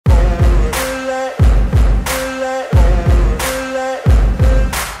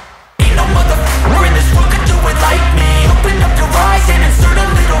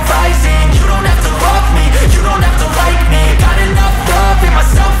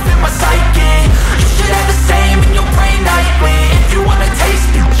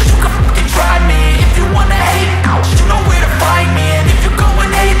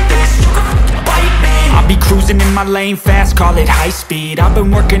my lane fast, call it high speed. I've been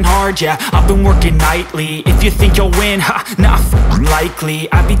working hard, yeah, I've been working nightly. If you think you'll win, ha, nah,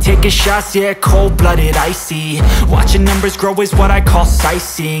 likely. I be taking shots, yeah, cold-blooded, icy. Watching numbers grow is what I call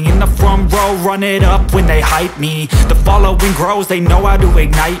sightseeing. In the front row, run it up when they hype me. The following grows, they know how to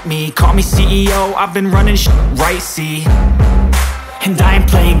ignite me. Call me CEO, I've been running shit right, see. And I ain't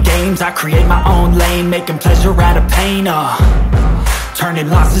playing games, I create my own lane, making pleasure out of pain, turning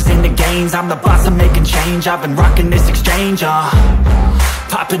losses into gains. I'm the boss, I'm making change. I've been rocking this exchange,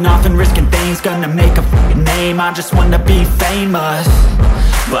 popping off and risking things. Gonna make a f***ing name. I just wanna be famous,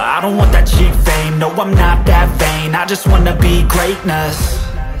 but I don't want that cheap fame. No, I'm not that vain. I just wanna be greatness.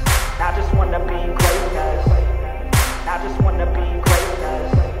 I just wanna be greatness. I just wanna be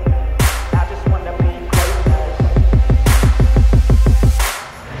greatness. I just wanna be greatness.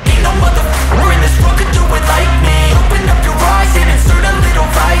 Ain't no motherfucker in this world could do it like me. Open up your eyes and insert a little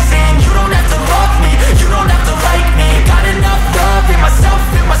rising. You don't have to love me, you don't have to like me. Got enough love in myself,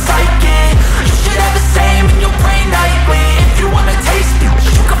 in my psyche. You should have the same in your brain nightly. If you wanna taste me,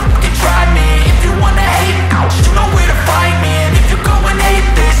 you can fucking try me. If you wanna hate me, you know where to find me. And if you go and hate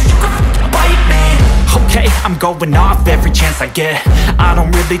this, you can fucking bite me. Okay, I'm going off every chance I get. I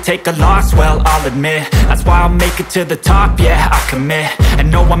don't really take a loss, well, I'll admit. That's why I'll make it to the top, yeah, I commit. And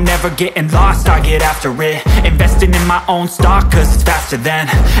no, I'm never getting lost, I get after it. Investing in my own stock, cause it's faster than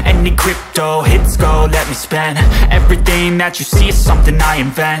any crypto hits go, let me spend. Everything that you see is something I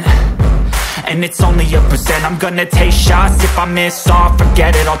invent, and it's only a percent. I'm gonna take shots, if I miss all,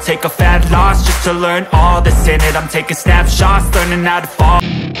 forget it. I'll take a fat loss just to learn all that's in it. I'm taking snapshots, learning how to fall.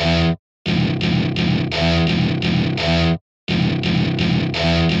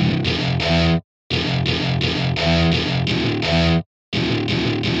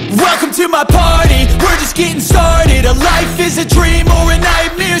 Welcome to my party, we're just getting started. A life is a dream or a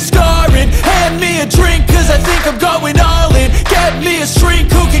nightmare scarring. Hand me a drink cause I think I'm going all in. Get me a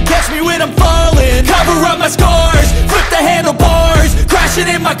shrink who can catch me when I'm falling. Cover up my scars, flip the handlebars. Crashing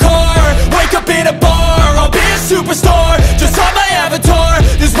in my car, wake up in a bar. I'll be a superstar, just on my avatar.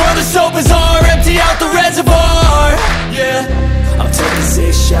 This world is so bizarre, empty out the reservoir. Yeah, I'm taking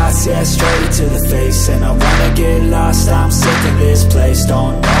 6 shots, yeah, straight to the face. And I wanna get lost, I'm sick of this place.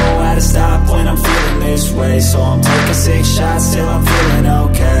 Don't know how to stop when I'm feeling this way. So I'm taking 6 shots till I'm feeling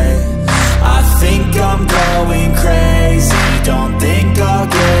okay. I think I'm going crazy, don't think I'll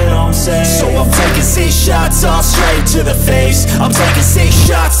get home safe. So I'm taking 6 shots, all straight to the face. I'm taking 6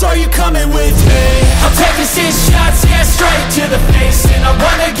 shots, are you coming with me? I'm taking 6 shots, yeah, straight to the face. And I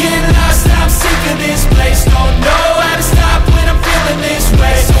wanna get lost, I'm sick of this place. Don't know how to stop when I'm feeling this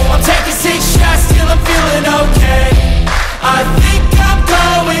way. So I'm taking 6 shots till I'm feeling okay. I think I'm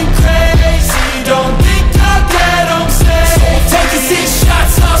going crazy, don't think I'll get home safe. So I'm taking 6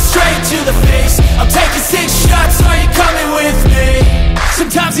 shots, all straight to the face. I'm taking 6 shots, are you coming with me?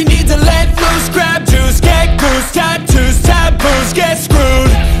 Sometimes you need to let loose, grab juice, get goose, tattoos, taboos, get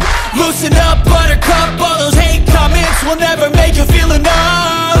screwed. Loosen up, buttercup, all those hate comments will never make you feel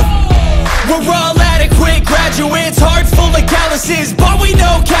enough. We're all adequate graduates, heart full of calluses, but we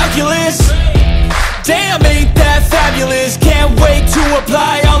know calculus. Damn, ain't that fabulous? Can't wait to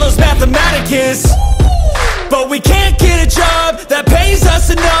apply all those mathematicus. But we can't get a job that pays us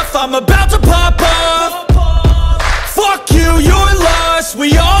enough. I'm about to pop up. Fuck you, you're lost.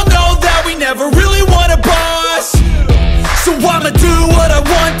 We all know that we never really want a boss. So I'ma do what I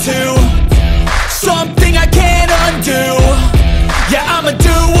want to, something I can't undo. Yeah, I'ma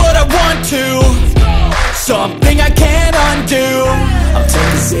do what I want to, something I can't undo. I'm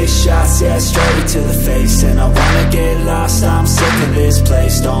taking 6 shots, yeah, straight to the face. And I wanna get lost, I'm sick of this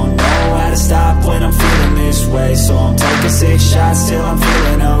place. Don't know how to stop when I'm feeling this way. So I'm taking 6 shots till I'm feeling